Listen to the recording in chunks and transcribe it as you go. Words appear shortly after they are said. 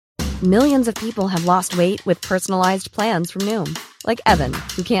Millions of people have lost weight with personalized plans from Noom. Like Evan,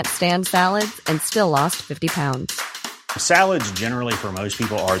 who can't stand salads and still lost 50 pounds. Salads generally for most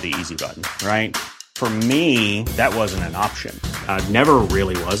people are the easy button, right? For me, that wasn't an option. I never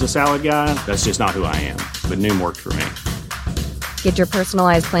really was a salad guy. That's just not who I am. But Noom worked for me. Get your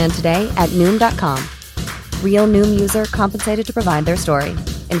personalized plan today at Noom.com. Real Noom user compensated to provide their story.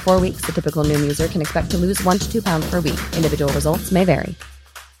 In 4 weeks, the typical Noom user can expect to lose 1 to 2 pounds per week. Individual results may vary.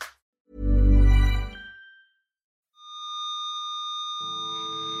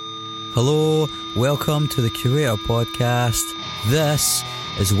 Hello, welcome to the Curator Podcast. This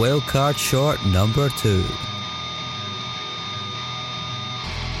is Wildcard short number 2.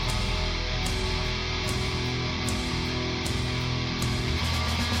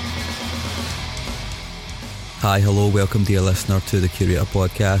 Hi, hello, welcome dear listener to the Curator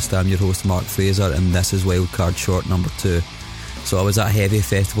Podcast. I'm your host Mark Fraser and this is Wildcard short number 2. So I was at Heavy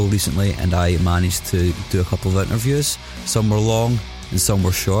Festival recently and I managed to do a couple of interviews. Some were long and some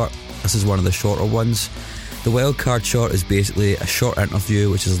were short. This is one of the shorter ones. The Wildcard short is basically a short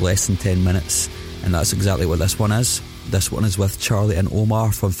interview which is less than 10 minutes, and that's exactly what this one is. This one is with Charlie and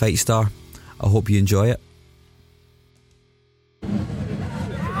Omar from Fightstar. I hope you enjoy it.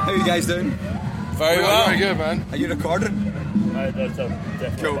 How are you guys doing? Very well. Very good, man. Are you recording? That's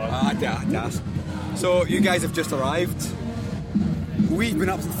definitely Cool. I had to ask. So you guys have just arrived. We've been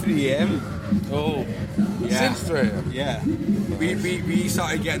up to 3 a.m. Oh, Yeah. since 3 a.m. Yeah. We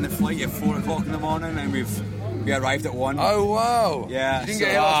started getting the flight at 4 o'clock in the morning and we arrived at 1. Oh, wow. Yeah. You didn't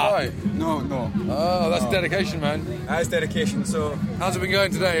get here last night? No. Oh, that's dedication, man. That's dedication. So How's it been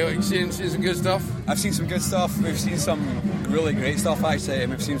going today? You seen some good stuff? I've seen some good stuff. We've seen some really great stuff actually,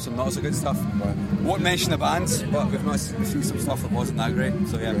 and we've seen some not so good stuff. Won't mention the bands, but we've seen some stuff that wasn't that great.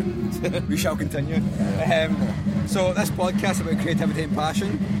 So yeah, we shall continue. So this podcast about creativity and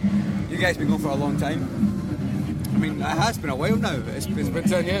passion. You guys have been going for a long time. I mean, it has been a while now. It's been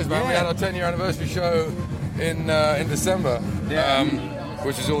 10 years, man. Yeah. We had our 10-year anniversary show in December,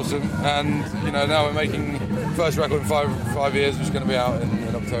 which is awesome. And now we're making first record in five years, which is going to be out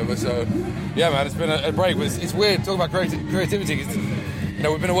in October. So yeah, man, it's been a break. It's weird talking about creativity because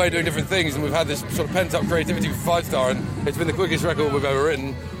we've been away doing different things, and we've had this sort of pent-up creativity for Fightstar, and it's been the quickest record we've ever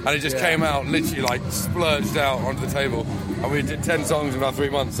written, and it just came out literally like splurged out onto the table, and we did 10 songs in about 3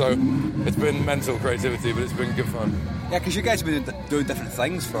 months. So it's been mental creativity, but it's been good fun. Yeah, because you guys have been doing different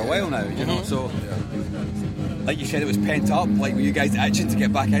things for a while now, you know, so like you said, it was pent up. Like, were you guys itching to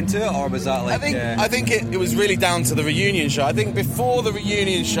get back into it, or was that like... I think it was really down to the reunion show. I think before the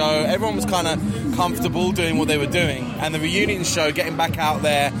reunion show, everyone was kind of comfortable doing what they were doing, and the reunion show, getting back out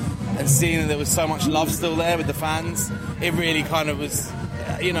there and seeing that there was so much love still there with the fans, it really kind of was,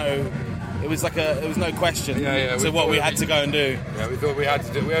 it was like there was no question to what we had to go and do. Yeah, we thought we owed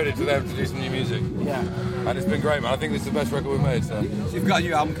it to them to do some new music. Yeah. And it's been great, man. I think this is the best record we've made. So you've got a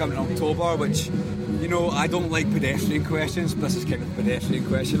new album coming in October, which, I don't like pedestrian questions, but this is kind of a pedestrian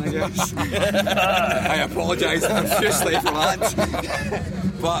question, I guess. I apologise profusely for that.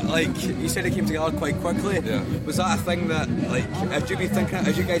 But, you said it came together quite quickly. Yeah. Was that a thing that, had you guys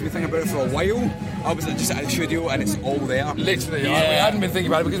been thinking about it for a while? Or was it just at the studio and it's all there? Literally, we hadn't been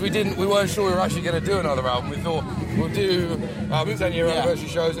thinking about it because we weren't sure we were actually going to do another album. We thought we'll do 10-year anniversary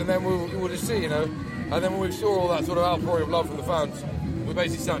shows and then we'll just see, And then when we saw all that sort of outpouring of love from the fans, we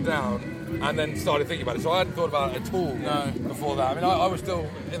basically sat down and then started thinking about it. So I hadn't thought about it at all before that. I mean, I was still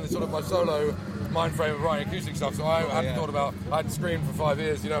in the sort of my solo mind frame of writing acoustic stuff, so I hadn't thought about... I hadn't screamed for 5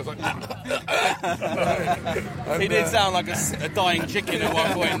 years, I was like... He did sound like a dying chicken at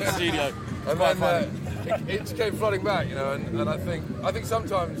one point in the studio. And then it just came flooding back, and I think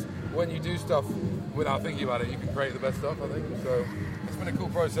sometimes when you do stuff without thinking about it, you can create the best stuff, I think. So it's been a cool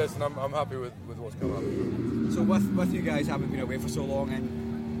process, and I'm happy with what's come up. So with you guys having been away for so long and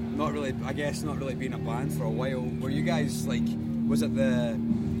not really being a band for a while, were you guys was it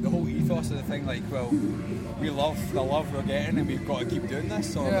the whole ethos of the thing, we love the love we're getting and we've got to keep doing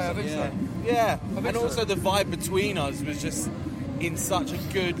this? Or I think so. Yeah, and also the vibe between us was just in such a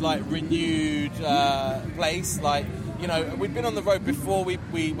good, renewed place. We'd been on the road before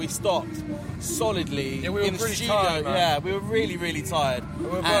we stopped solidly in the studio. Tired, man. Yeah, we were really, really tired. We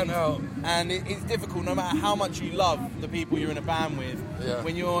were burnt out. And it's difficult, no matter how much you love the people you're in a band with,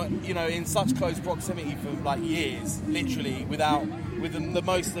 when you're, in such close proximity for years, literally, with the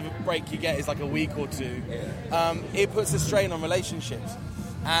most of a break you get is a week or two. It puts a strain on relationships.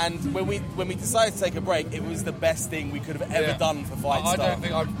 And when we decided to take a break, it was the best thing we could have ever done for Fightstar. I don't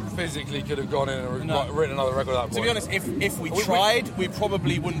think I physically could have gone in and written another record at that point. To be honest, if we tried, we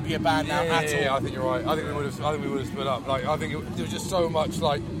probably wouldn't be a band now at all. Yeah, I think you're right. I think we would have split up. I think there was just so much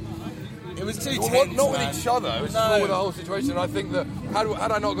It was too Well, tense, not man. with each other. It was just more with the whole situation. And I think that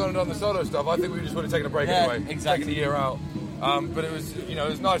had I not gone and done the solo stuff, I think we just would have taken a break anyway. Exactly. Taken a year out. But it was, it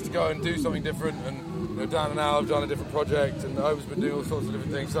was nice to go and do something different. And Dan and Al have done a different project, and Omar's been doing all sorts of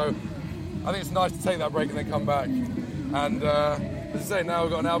different things. So I think it's nice to take that break and then come back. And as I say, now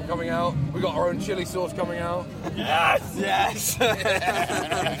we've got an album coming out. We've got our own chili sauce coming out. Yes.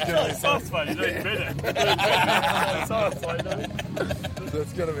 Sauce man, you don't admit it. Sauce, I know.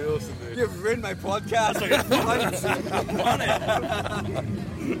 That's going to be awesome, dude. You've ruined my podcast.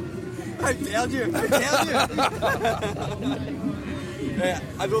 I tell you.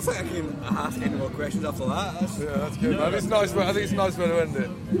 I don't think I can ask any more questions after that. That's good, man. It's nice. I think it's a nice way to end it.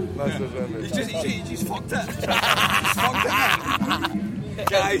 Nice way to end it. You just fucked it. Just fucked it, man.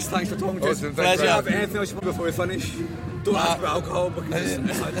 Guys, thanks for talking to us. Awesome, Pleasure. thanks, Have anything else you want before we finish? Don't ask about alcohol because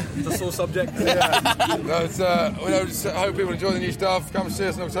it's a sore subject. No, it's, just hope people enjoy the new stuff. Come see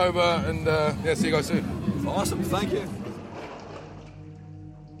us in October, and see you guys soon. Awesome, thank you.